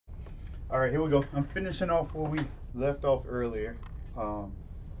All right, here we go. I'm finishing off where we left off earlier. Um,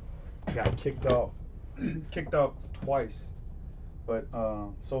 got kicked off, kicked off twice, but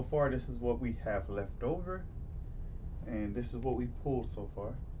so far this is what we have left over, and this is what we pulled so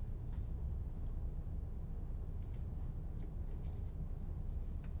far.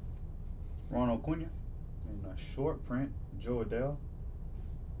 Ronald Acuna in a short print, Joe Adele,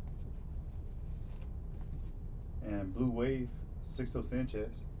 and Blue Wave, Sixto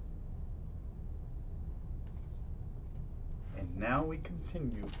Sanchez. And now we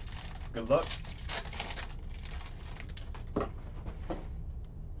continue. Good luck.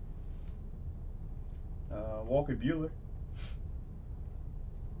 Walker Bueller,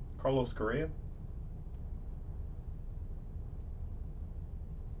 Carlos Correa,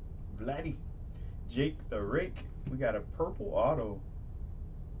 Vladdy, Jake the Rake. We got a purple auto.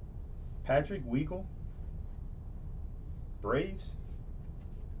 Patrick Weigel, Braves,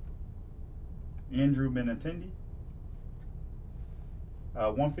 Andrew Benintendi,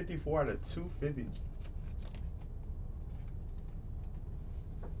 154 out of 250.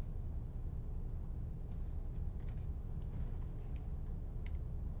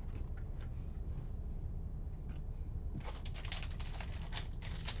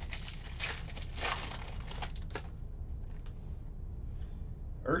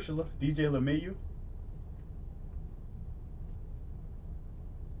 Ursula, DJ LeMahieu,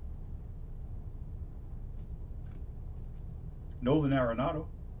 Nolan Arenado,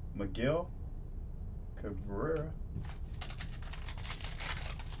 Miguel Cabrera,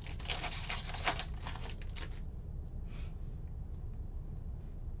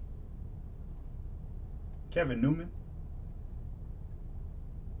 Kevin Newman,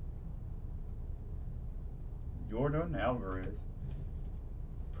 Jordan Alvarez,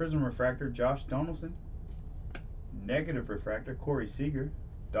 Prism Refractor, Josh Donaldson, Negative Refractor, Corey Seager,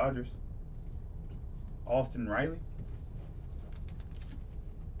 Dodgers, Austin Riley,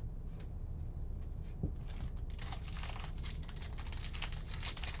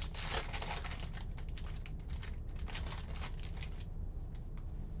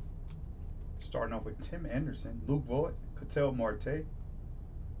 starting off with Tim Anderson, Luke Voigt, Ketel Marte,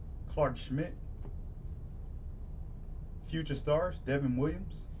 Clark Schmidt, Future Stars, Devin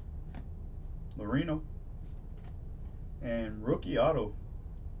Williams, Loreno, and rookie auto,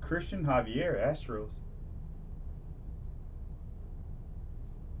 Christian Javier, Astros.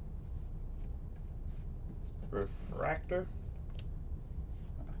 Refractor,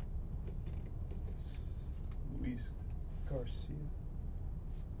 Luis Garcia.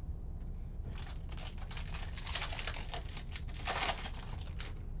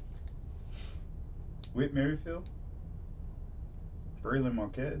 Whit Merrifield, Braylon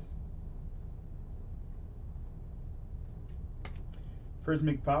Marquez,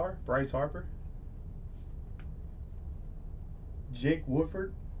 Prismic Power, Bryce Harper, Jake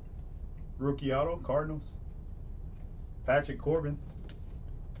Woodford, rookie auto, Cardinals, Patrick Corbin,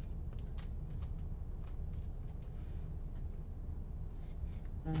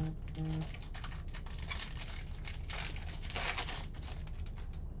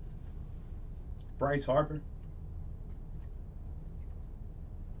 Bryce Harper,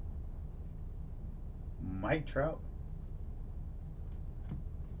 Mike Trout,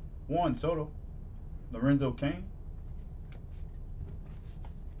 Juan Soto, Lorenzo Cain,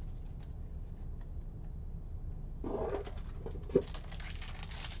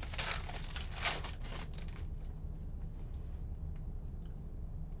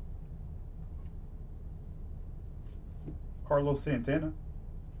 Carlos Santana,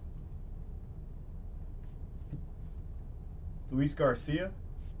 Luis Garcia,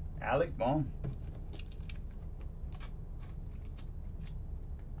 Alec Bohm,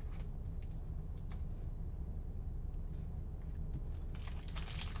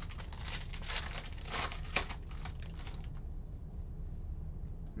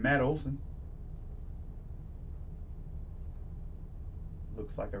 Matt Olson.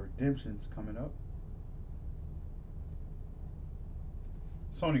 Looks like a redemption's coming up.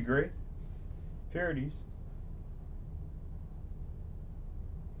 Sonny Gray, Parodies,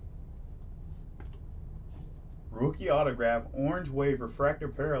 rookie autograph, Orange Wave Refractor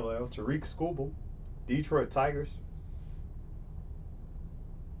Parallel, Tariq Skubal, Detroit Tigers,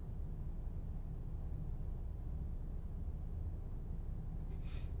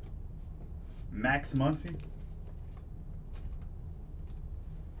 Max Muncy,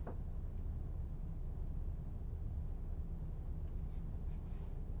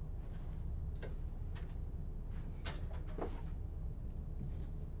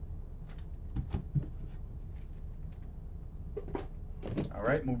 All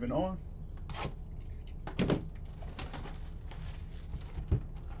right, moving on.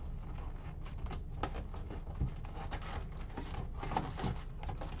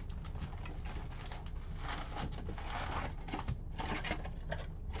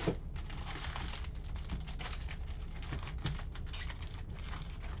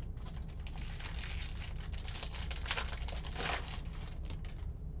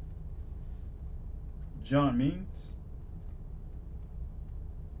 John Means.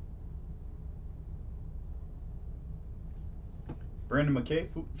 Brandon McKay,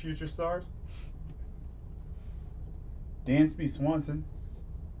 Future Stars. Dansby Swanson,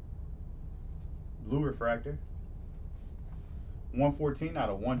 blue refractor. 114 out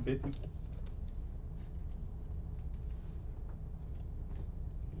of 150.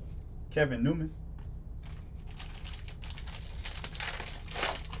 Kevin Newman.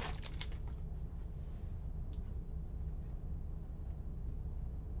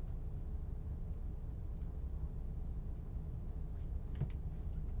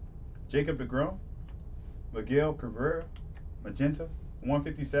 Jacob deGrom. Miguel Cabrera, magenta.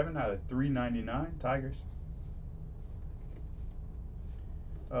 157 out of 399. Tigers.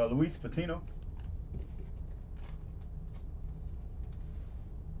 Luis Patino.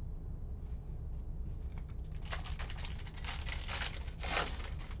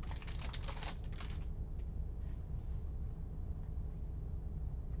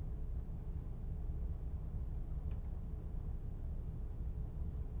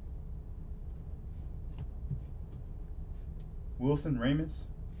 Wilson Ramos.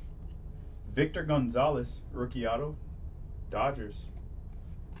 Victor Gonzalez, rookie auto. Dodgers.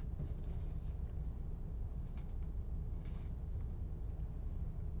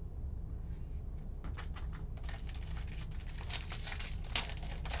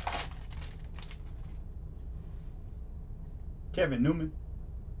 Kevin Newman.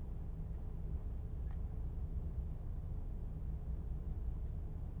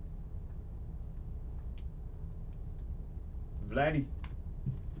 Vladdy.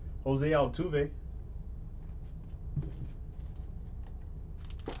 Jose Altuve.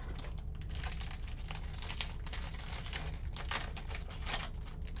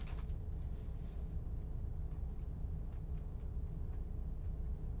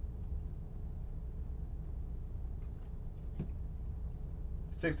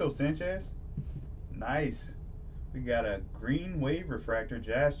 Sixto Sanchez. Nice. We got a green wave refractor,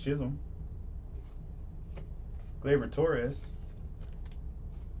 Jazz Chisholm. Gleyber Torres.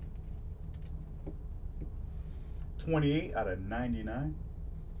 28 out of 99.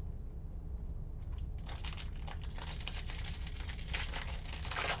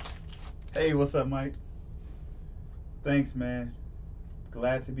 Hey, what's up, Mike? Thanks, man.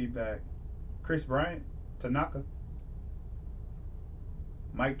 Glad to be back. Chris Bryant, Tanaka.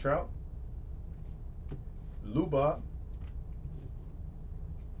 Mike Trout. Lubob.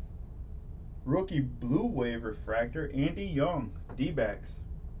 Rookie blue wave refractor, Andy Young, D-backs.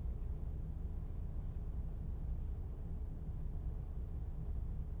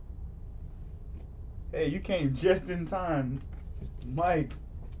 Hey, you came just in time. Mike,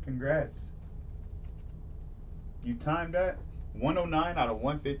 congrats. You timed that? 109 out of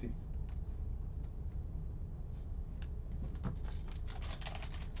 150.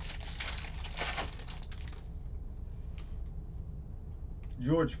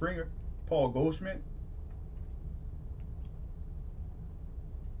 George Springer, Paul Goldschmidt,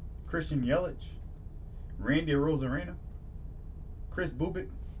 Christian Yelich, Randy Arozarena, Chris Bubik,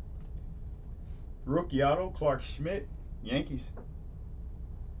 rookie auto, Clark Schmidt, Yankees.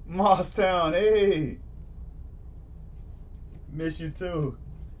 Tosstown, hey! Miss you too.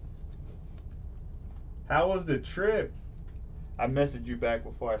 How was the trip? I messaged you back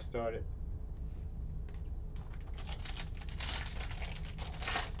before I started.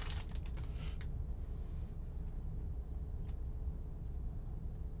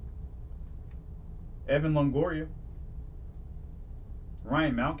 Evan Longoria,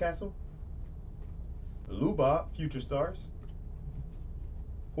 Ryan Mountcastle, Lubob, Future Stars,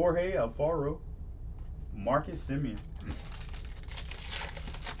 Jorge Alfaro, Marcus Semien.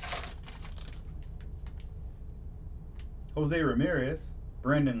 Jose Ramirez,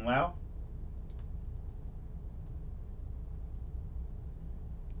 Brandon Lau,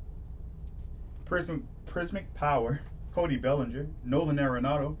 Prismic Power, Cody Bellinger, Nolan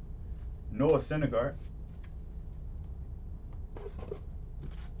Arenado, Noah Syndergaard.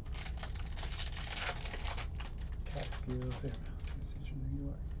 Catskills, New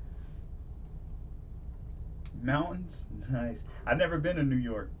York. Mountains, nice. I've never been to New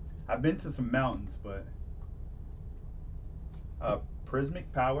York. I've been to some mountains, but Prismic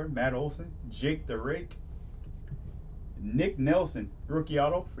Power, Matt Olson, Jake the Rake, Nick Nelson, rookie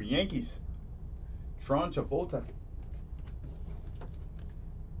auto for Yankees, Tron Travolta.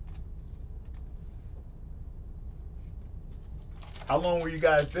 How long were you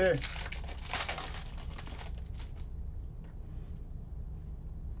guys there?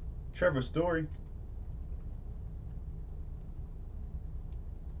 Trevor Story.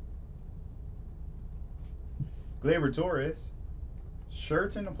 Gleyber Torres.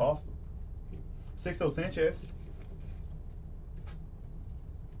 Sherton Apostle. Sixto Sanchez.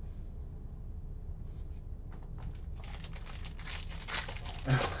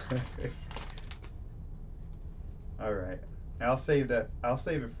 All right. I'll save that. I'll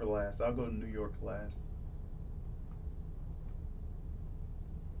save it for last. I'll go to New York last.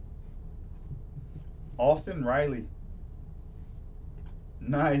 Austin Riley.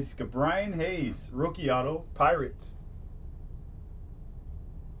 Nice. Brian Hayes. Rookie auto. Pirates.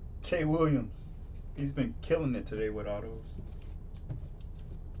 K. Williams. He's been killing it today with autos.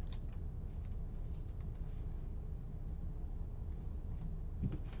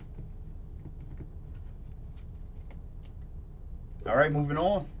 All right, moving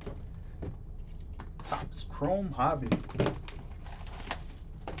on. Topps Chrome Hobby.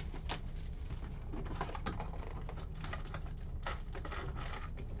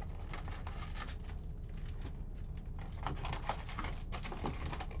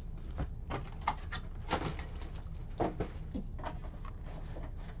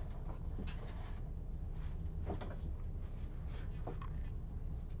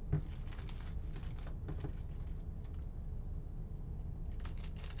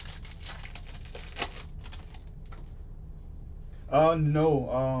 Oh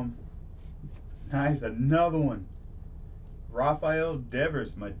no, nice, another one. Rafael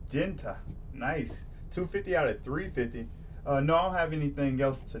Devers, Magenta. Nice. 250 out of 350. No, I don't have anything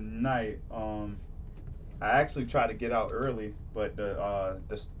else tonight. I actually tried to get out early, but the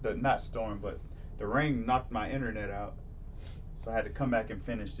not storm, but the rain knocked my internet out. So I had to come back and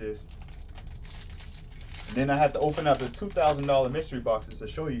finish this. And then I had to open up the $2,000 mystery boxes to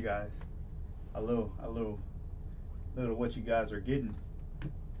show you guys a little what you guys are getting.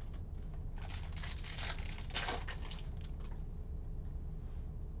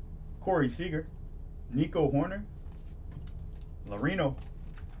 Corey Seager, Nico Horner, Loreno.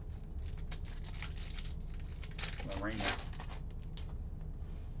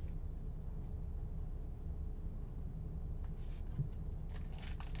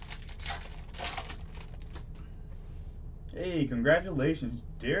 Hey, congratulations,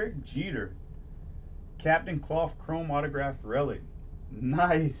 Derek Jeter. Captain Cloth Chrome Autograph Relic.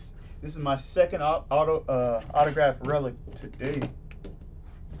 Nice. This is my second autograph relic today.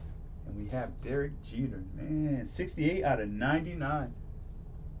 And we have Derek Jeter. Man, 68 out of 99.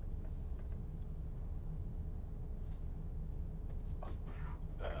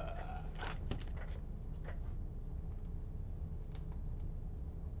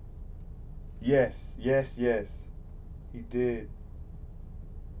 Yes, yes, yes. He did.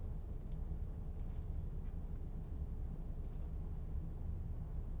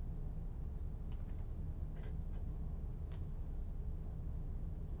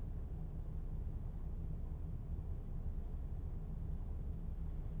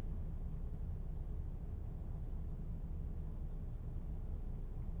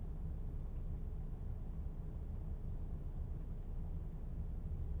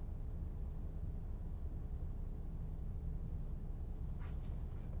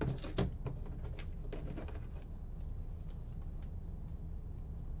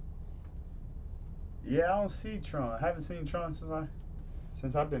 Yeah, I don't see Tron. I haven't seen Tron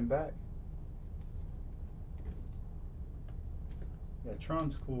since I've been back. Yeah,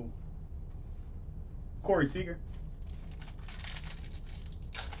 Tron's cool. Corey Seager.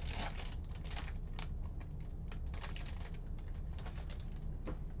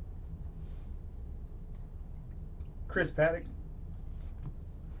 Chris Paddock.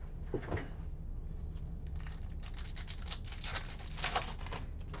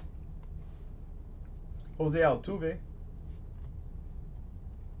 Jose Altuve.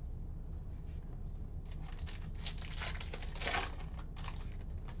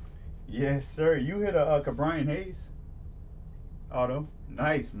 Yes, sir. You hit a Brian Hayes auto.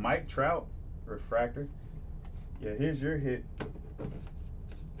 Nice. Mike Trout refractor. Yeah, here's your hit.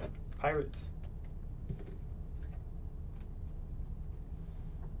 Pirates.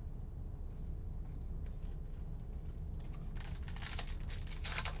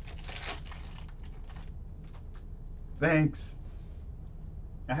 Thanks.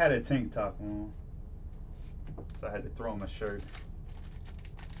 I had a tank top on, so I had to throw my shirt.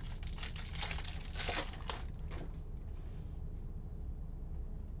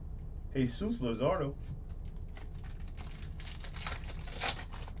 Jesus Luzardo.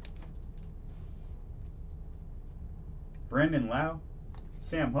 Brandon Lau.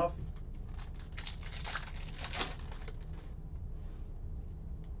 Sam Huff.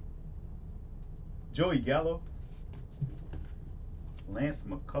 Joey Gallo. Lance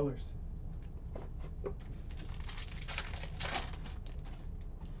McCullers.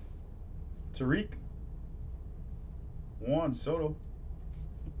 Tariq, Juan Soto,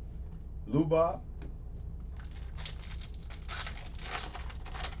 Lubob,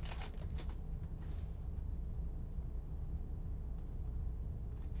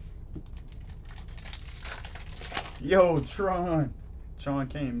 yo, Tron. Tron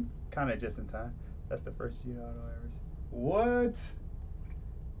came kind of just in time. That's the first G auto I ever seen. What?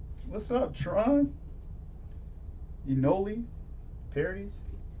 What's up, Tron? Enoli, Parodies,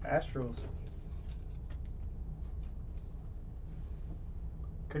 Astros.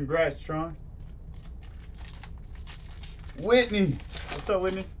 Congrats, Tron. Whitney. What's up,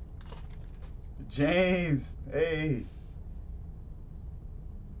 Whitney? James. Hey.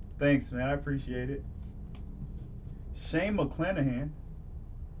 Thanks, man. I appreciate it. Shane McClanahan.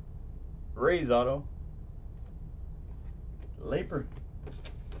 Rays auto. Laper.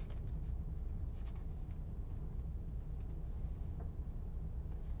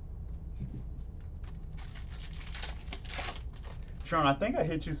 Tron, I think I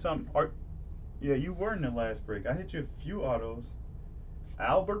hit you some. Yeah, you were in the last break. I hit you a few autos.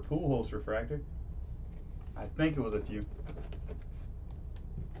 Albert Pujols refractor. I think it was a few.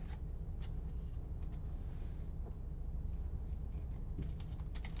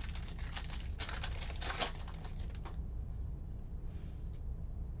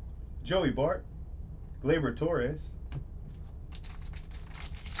 Joey Bart. Gleyber Torres.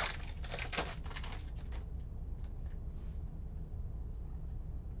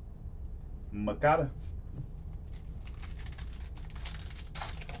 Makata.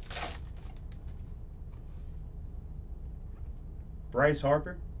 Bryce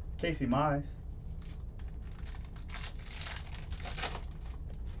Harper. Casey Mize.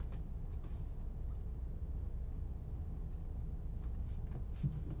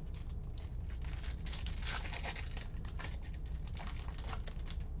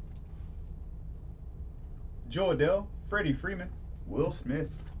 Joe Adell. Freddie Freeman. Will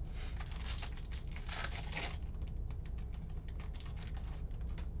Smith.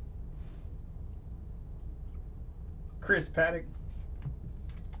 Chris Paddock.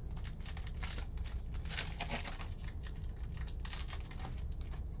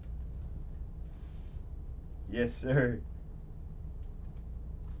 Yes, sir.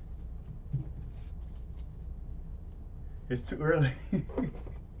 It's too early.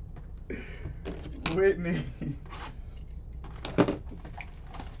 Whitney.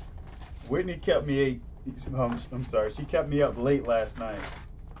 Whitney kept me I'm sorry. She kept me up late last night.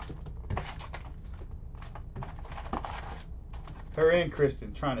 Her and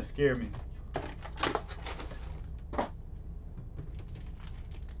Kristen trying to scare me.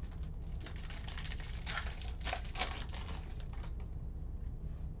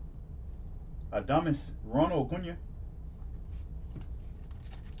 Adames, Ronald Acuna.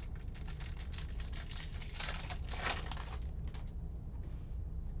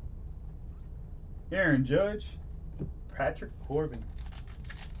 Aaron Judge, Patrick Corbin.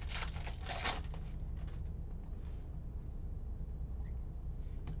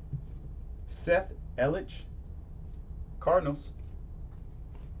 Seth Ellich, Cardinals.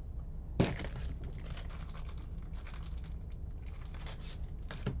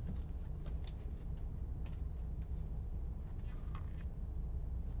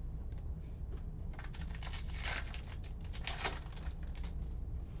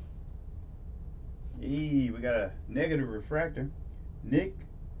 We got a negative refractor. Nick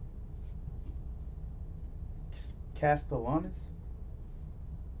Castellanos.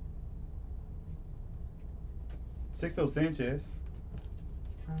 Sixto Sanchez.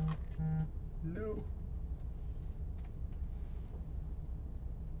 No.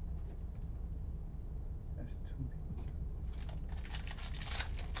 That's too big.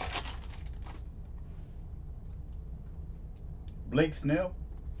 Blake Snell.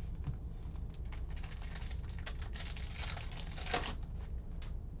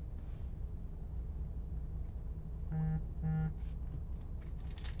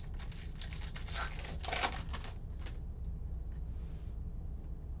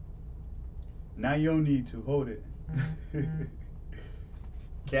 Now you don't need to hold it.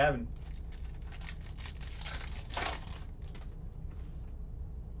 Kevin.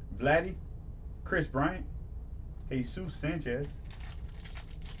 Vladdy. Chris Bryant. Jesus Sanchez.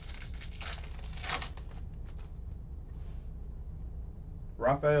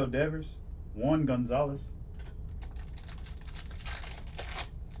 Rafael Devers. Juan Gonzalez.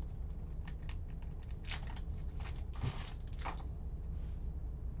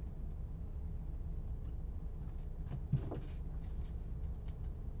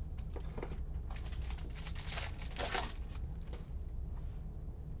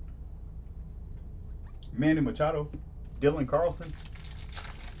 Manny Machado, Dylan Carlson,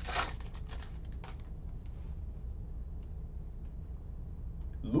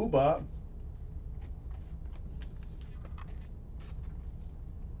 Lou Bob,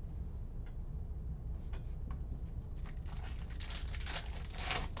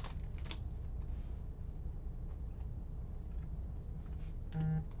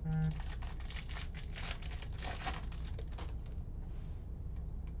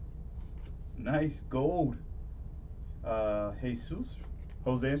 nice gold.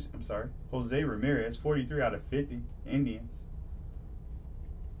 Jose Ramirez, 43 out of 50, Indians.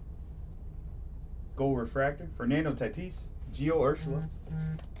 Gold refractor, Fernando Tatis, Gio Urshela.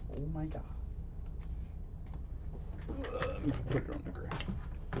 Oh my God. Let me put it on the ground.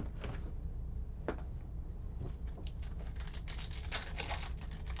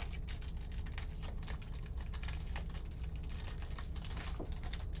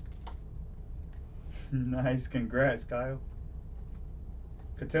 Nice, congrats, Kyle.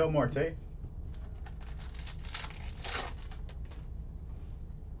 Ketel Marte.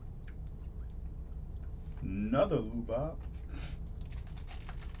 Another Lou Bob.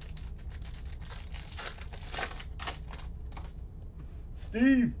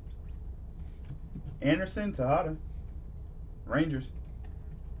 Steve Anderson Tejada, Rangers.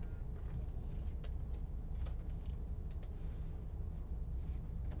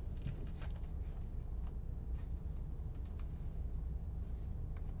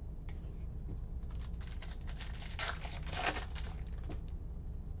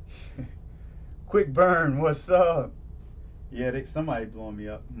 Quick burn, what's up? Yeah, somebody blowing me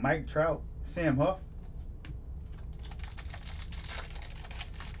up. Mike Trout, Sam Huff.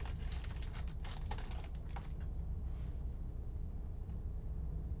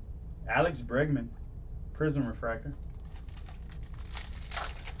 Alex Bregman, Prism Refractor.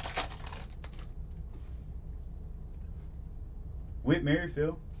 Whit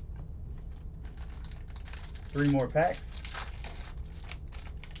Merrifield. 3 more packs.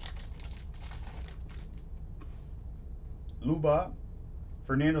 Lou Bob,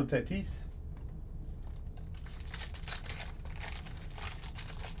 Fernando Tatis.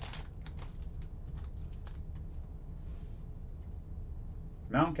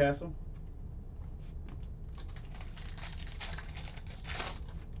 Mountcastle.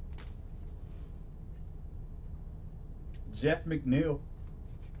 Jeff McNeil.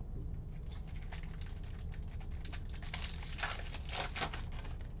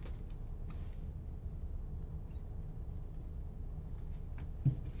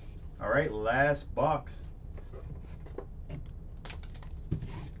 All right, last box.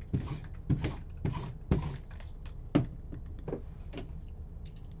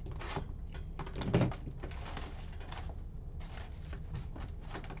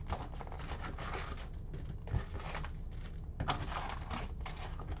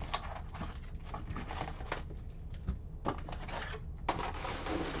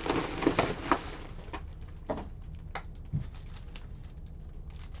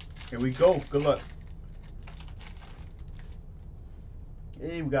 Here we go. Good luck.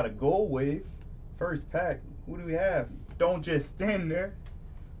 Hey, we got a gold wave. First pack. Who do we have? Don't just stand there.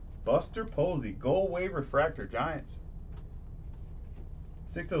 Buster Posey. Gold wave refractor. Giants.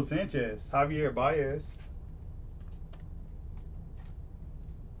 Sixto Sanchez. Javier Baez.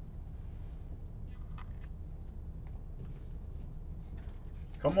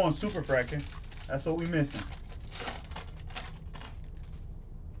 Come on, Superfractor. That's what we missing.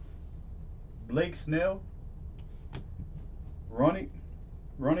 Blake Snell, Ronnie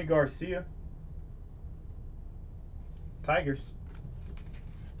Garcia, Tigers.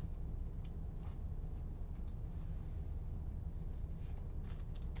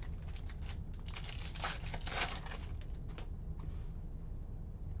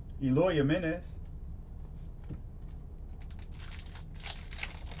 Eloy Jimenez.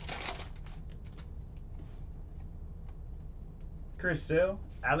 Chris Sale,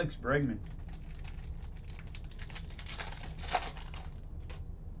 Alex Bregman.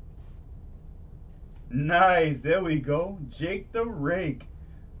 Nice, there we go. Jake the Rake,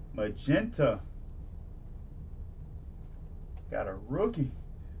 magenta. Got a rookie.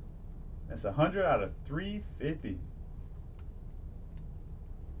 That's 100 out of 350.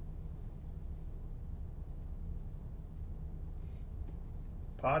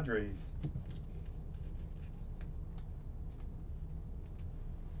 Padres.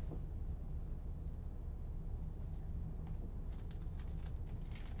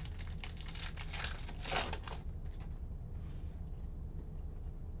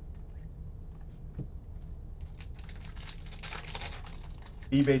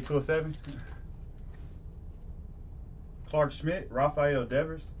 eBay 207. Clark Schmidt, Rafael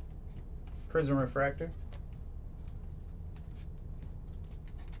Devers, Prism Refractor.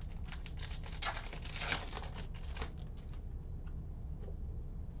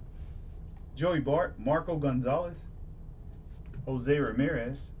 Joey Bart, Marco Gonzalez, Jose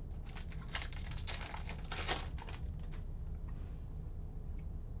Ramirez.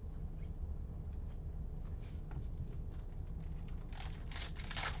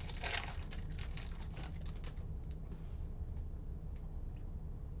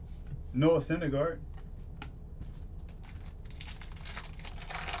 Noah Syndergaard.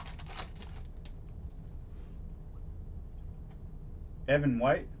 Evan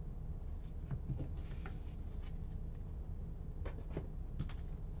White.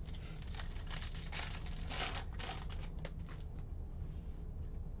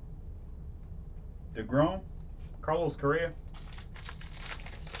 DeGrom. Carlos Correa.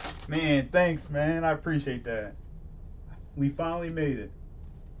 Man, thanks, man. I appreciate that. We finally made it.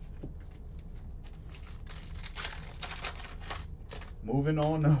 Moving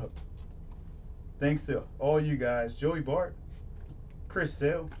on up. Thanks to all you guys. Joey Bart, Chris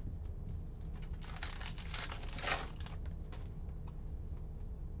Sale,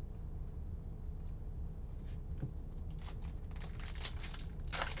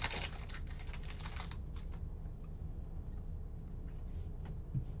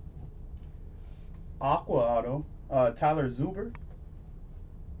 Aqua Auto, Tyler Zuber,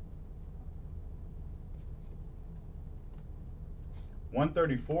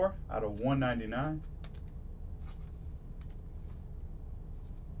 $134 out of $199.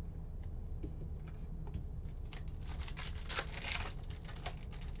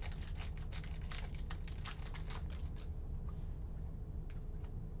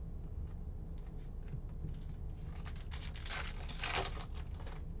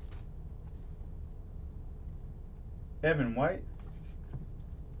 Evan White,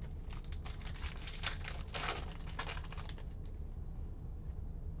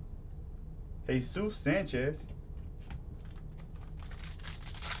 Jesus Sanchez,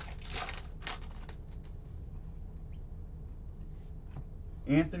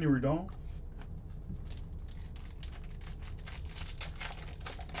 Anthony Rendon,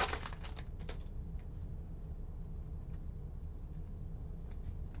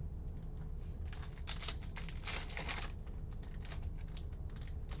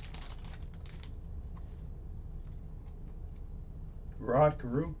 Rod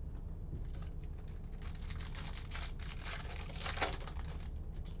Carew,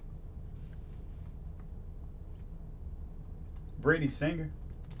 Brady Singer,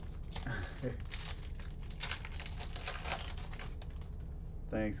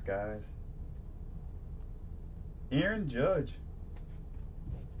 thanks guys, Aaron Judge,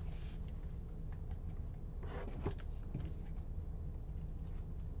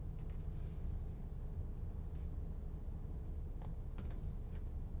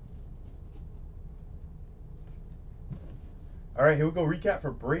 all right, here we go. Recap for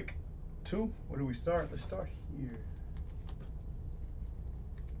break 2. Where do we start? Let's start here.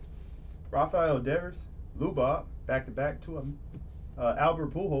 Rafael Devers, Lou Bob, back-to-back, 2 of them.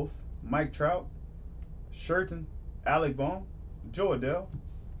 Albert Pujols, Mike Trout, Sherton, Alec Bohm, Joe Adele,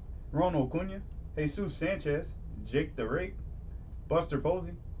 Ronald Acuna, Jesus Sanchez, Jake the Rake, Buster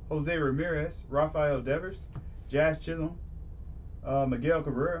Posey, Jose Ramirez, Rafael Devers, Jazz Chisholm, Miguel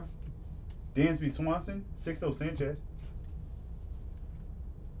Cabrera, Dansby Swanson, Sixto Sanchez.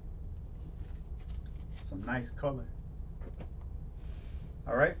 Some nice color.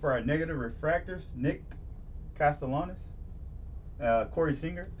 All right, for our negative refractors, Nick Castellanos, Corey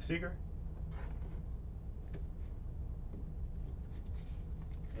Seager,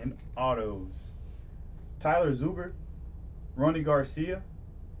 and autos, Tyler Zuber, Ronnie Garcia,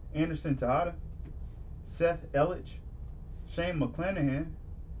 Anderson Tejada, Seth Ellich, Shane McClanahan,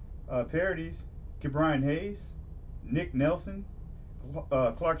 parodies, Ke'Bryan Hayes, Nick Nelson,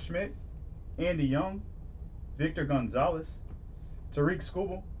 Clark Schmidt, Andy Young, Victor Gonzalez, Tariq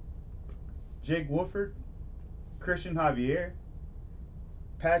Skubal, Jake Woodford, Christian Javier,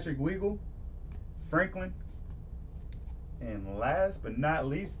 Patrick Weigel, Franklin, and last but not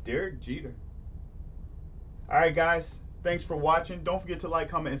least, Derek Jeter. All right, guys. Thanks for watching. Don't forget to like,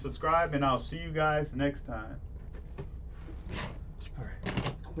 comment, and subscribe, and I'll see you guys next time. All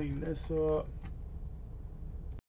right, clean this up.